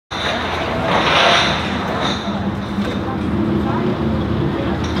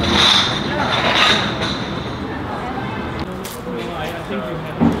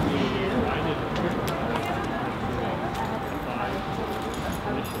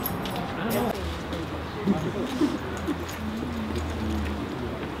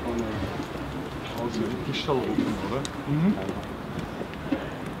Kristallofen, oder? Mhm.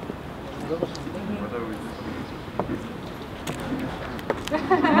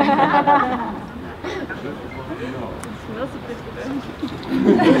 Smells a bit burnt.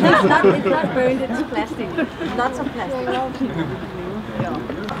 It's not burned, it's plastic. Lots of plastic.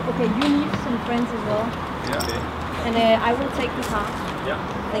 Okay, you need some friends as well. Yeah. And I will take the car. Yeah.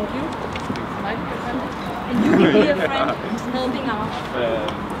 Thank you. And you can be a friend helping out.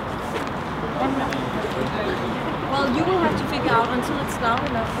 Well, you will have to figure out until it's loud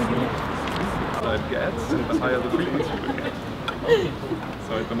enough for you. It gets, the higher the frequency we get.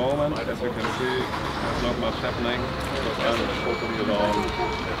 So at the moment, as you can see, there's not much happening because I'm totally alone.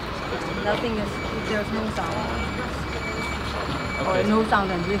 Nothing is, there's no sound. Or no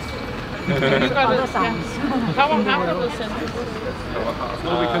sound and this. Other sounds. Cover half of the sentence. No,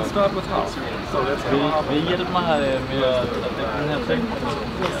 we can start with half. So that's half. Vil I hjælpe mig med at den her ting?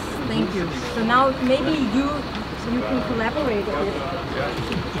 Yes, thank you. So now maybe you can collaborate a bit,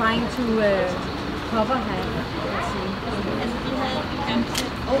 trying to cover her. Let's see.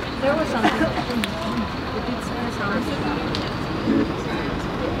 Oh, there was something. It did sound.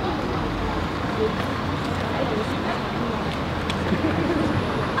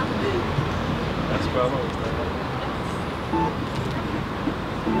 That's bravo.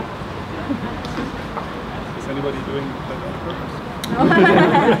 Is anybody doing that on purpose?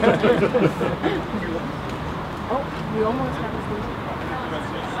 Oh, we almost have a station.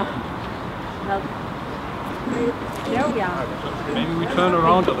 Well, there we are. Maybe we turn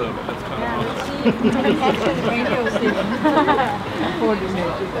around a little bit. Let's turn around. Let's see if we can catch the radio station.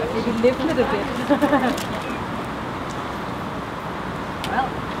 Maybe lift it a bit. Well,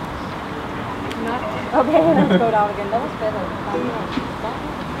 not. Okay, let's go down again. That was better.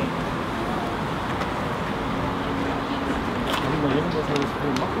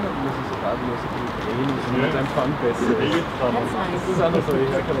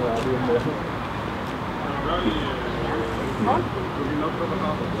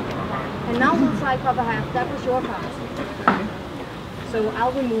 And now we'll try cover half. That was your part. So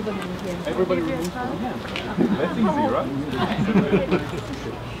I'll remove a hand here. Everybody removes one hand. That's easy, right?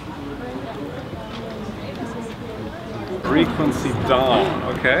 Frequency down,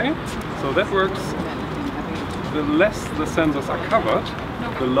 okay? So that works. The less the sensors are covered,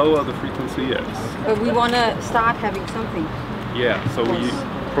 the lower the frequency is. But we want to start having something. Yeah, so we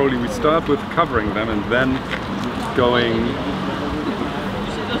start with covering them and then going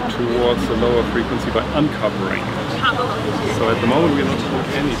towards the lower frequency by uncovering it. So at the moment we're not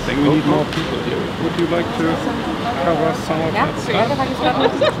doing anything. We need more people here. Would you like to cover some of that stuff? I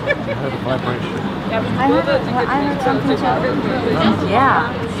have a vibration. I heard something too.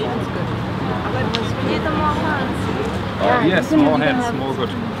 Yeah, that's good. Yes, more hands, more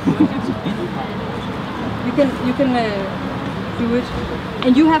good. You can do it.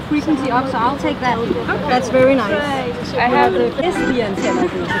 And you have frequency up, so I'll take that. Okay. That's very nice. I have the lesbian antenna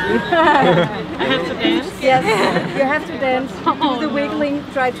basically. I have to dance? Yes, you have to dance. Do the wiggling,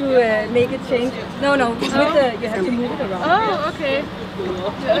 try to make it change. No, with the, you have to move it around. Oh, okay.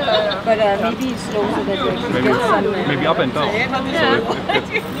 But maybe slow so that you can get some... Maybe up and down. Yeah. So it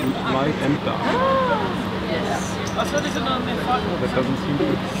gets light and down. Yes. Og så er det sådan noget med folk. That doesn't seem to...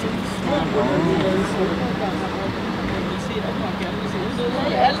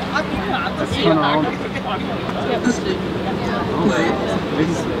 Let's turn around. This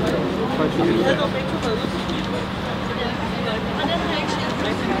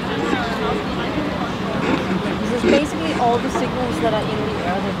is basically all the signals that are in the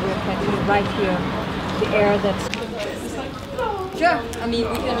air that we're catching right here. The air that's... Sure, I mean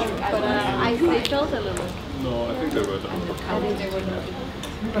we can, but I felt a little. No, I think they were done. I think they were done.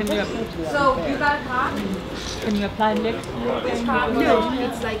 So you got a car? Can you apply next? No,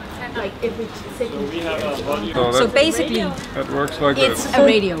 it's like every second. So basically, that works like it's this. a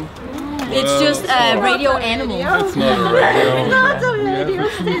radio. It's just a radio animal. It's not a radio. It's not a radio,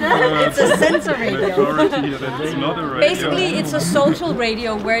 it's a sensor radio. Majority of it is not a radio. Basically, it's a social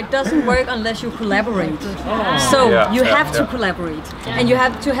radio where it doesn't work unless you collaborate. So you have to collaborate and you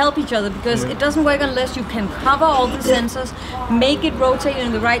have to help each other because it doesn't work unless you can cover all the sensors, make it rotate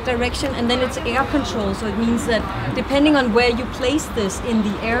in the right direction, and then it's air control. So it means that depending on where you place this in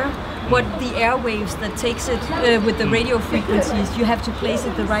the air, what the airwaves that takes it with the radio frequencies, you have to place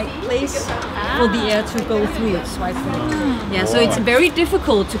it the right place for the air to go through it. Yeah, so it's very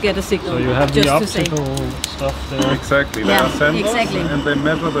difficult to get a signal. So you have just the to say. optical stuff there. Exactly, there are sensors exactly. and they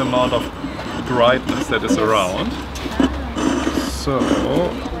measure the amount of brightness that is around. So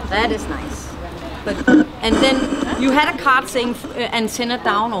that is nice. But and then you had a card saying antenna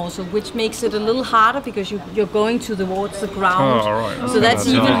down also, which makes it a little harder because you're going towards the ground. Oh, right. So that's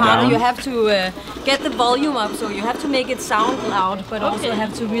Okay. even harder. Down. You have to get the volume up, so you have to make it sound loud, but also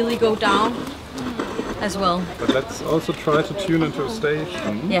have to really go down as well. But let's also try to tune into a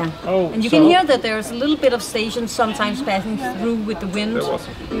station. Yeah. Oh, And you so- can hear that there's a little bit of stations sometimes passing through with the wind. There was.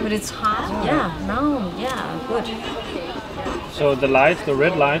 But it's hard. Yeah. No. Yeah. Good. So the lights, the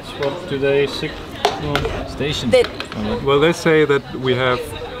red lights, what do they signal? Station. Well, they say that we have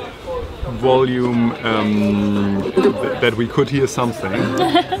volume, that we could hear something,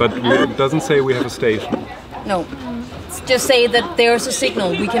 but it doesn't say we have a station. No. It's just say that there's a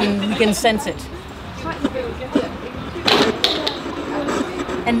signal. We can sense it.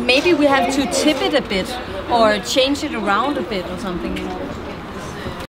 And maybe we have to tip it a bit or change it around a bit or something.